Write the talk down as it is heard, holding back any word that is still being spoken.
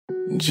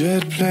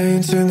Jet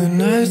planes in the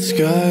night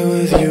sky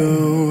with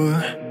you,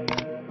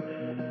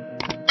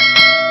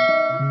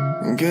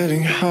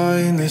 getting high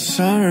in the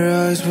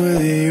sunrise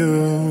with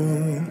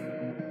you,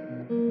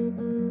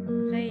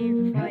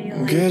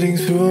 getting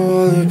through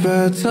all the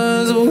bad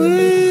times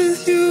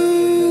with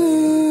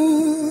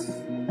you.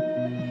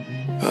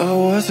 I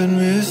wasn't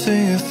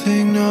missing a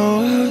thing,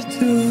 no I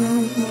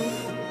do.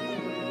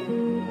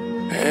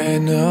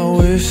 And I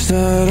wish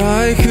that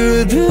I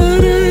could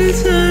build a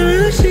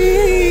time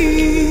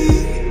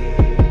machine,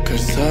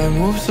 'cause time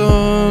moves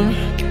on,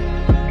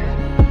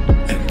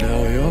 and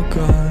now you're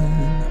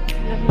gone.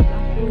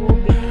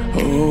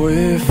 Oh,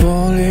 if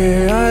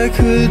only I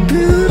could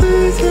build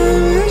a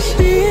time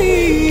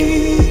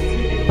machine,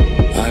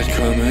 I'd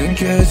come and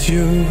get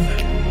you.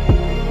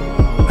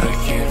 I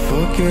can't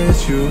forget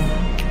you.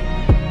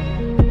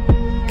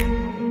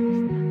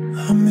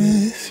 I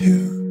miss you,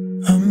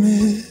 I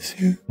miss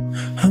you,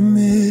 I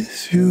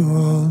miss you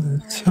all the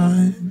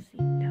time.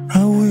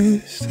 I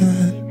wish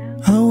that,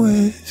 I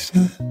wish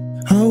that,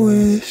 I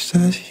wish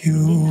that you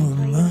were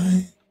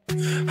mine.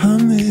 I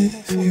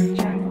miss you,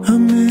 I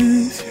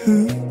miss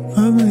you,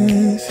 I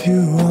miss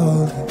you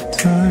all the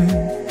time.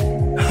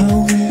 I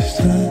wish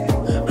that,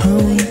 I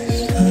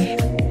wish that,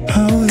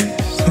 I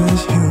wish that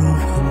you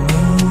were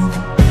mine.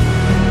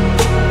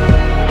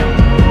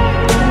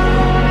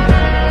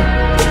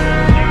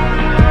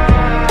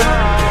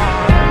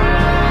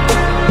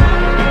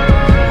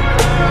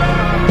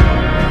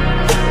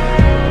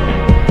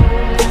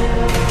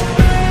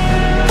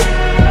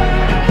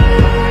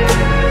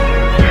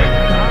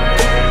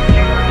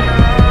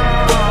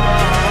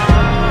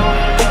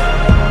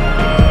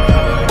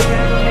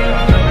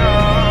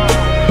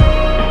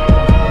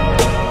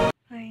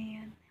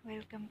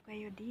 Welcome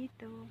kayo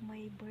dito.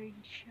 May bird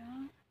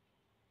siya.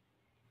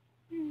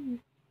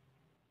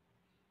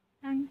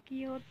 Ang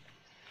cute.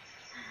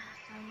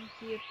 Ang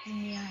cute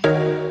niya.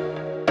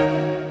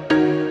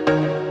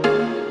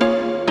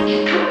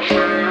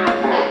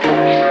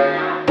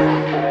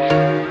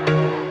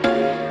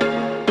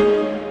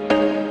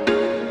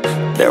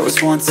 There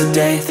was once a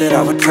day that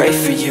I would pray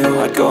for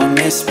you. I'd go and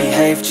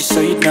misbehave just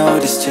so you'd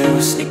notice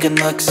too. Sneaking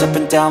looks up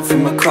and down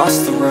from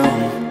across the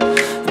room.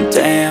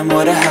 Damn,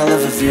 what a hell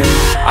of a view.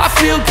 I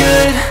feel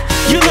good,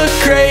 you look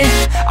great,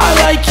 I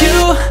like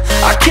you,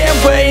 I can't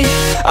wait.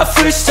 A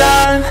first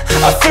time,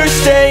 a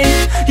first date,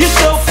 you're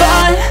so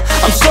fine,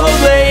 I'm so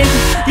late.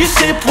 You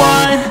sip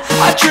wine,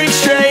 I drink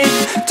straight,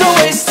 don't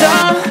waste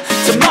time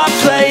to my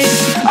place.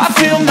 I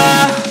feel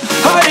my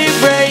heart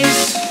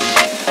erase,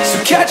 so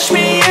catch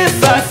me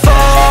if I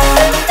fall.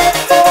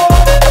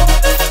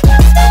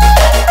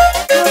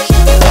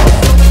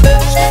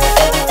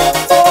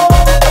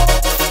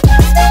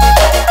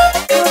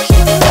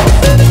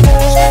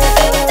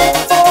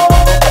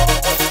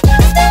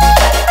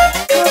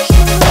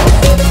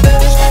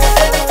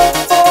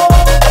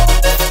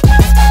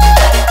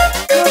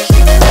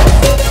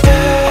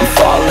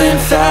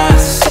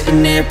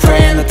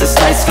 Praying that this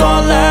night's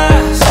gonna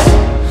last.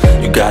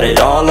 You got it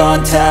all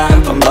on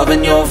tap, I'm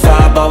loving your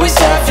vibe, always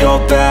have your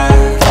back.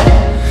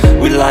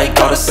 We like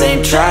all the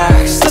same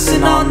tracks,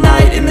 listen all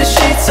night in the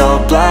sheets all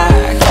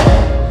black.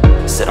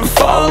 Said I'm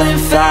falling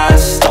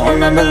fast, don't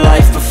remember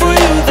life before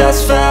you,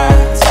 that's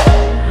fact.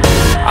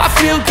 I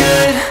feel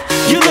good,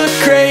 you look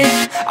great,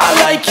 I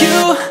like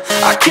you,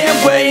 I can't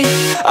wait.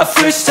 A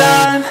first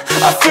time,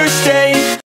 a first date.